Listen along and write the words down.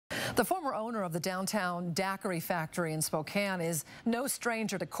The former owner of the Downtown Daiquiri Factory in Spokane is no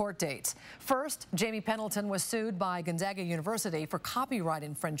stranger to court dates. First, Jaime Pendleton was sued by Gonzaga University for copyright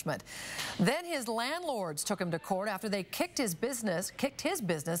infringement. Then his landlords took him to court after they kicked his business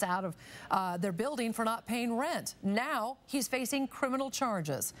out of their building for not paying rent. Now he's facing criminal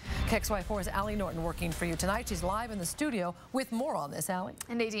charges. KXLY4's Allie Norton working for you tonight. She's live in the studio with more on this, Allie.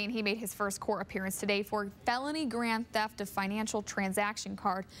 And Nadine, he made his first court appearance today for felony grand theft of financial transaction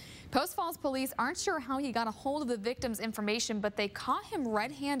card. Post Falls police aren't sure how he got a hold of the victim's information, but they caught him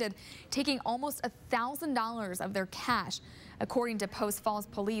red-handed taking almost $1,000 of their cash. According to Post Falls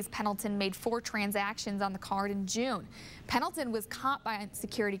police, Pendleton made 4 transactions on the card in June. Pendleton was caught by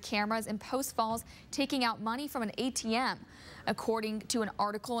security cameras in Post Falls taking out money from an ATM. According to an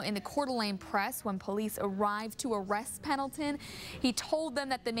article in the Coeur d'Alene Press, when police arrived to arrest Pendleton, he told them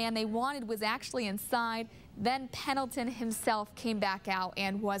that the man they wanted was actually inside. Then Pendleton himself came back out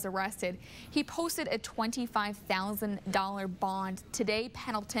and was arrested. He posted a $25,000 bond. Today,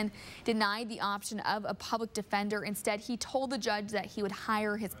 Pendleton denied the option of a public defender. Instead, he told the judge that he would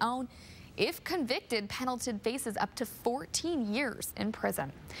hire his own. If convicted, Pendleton faces up to 14 years in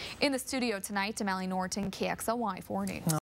prison. In the studio tonight, I'm Allie Norton, KXLY4 News.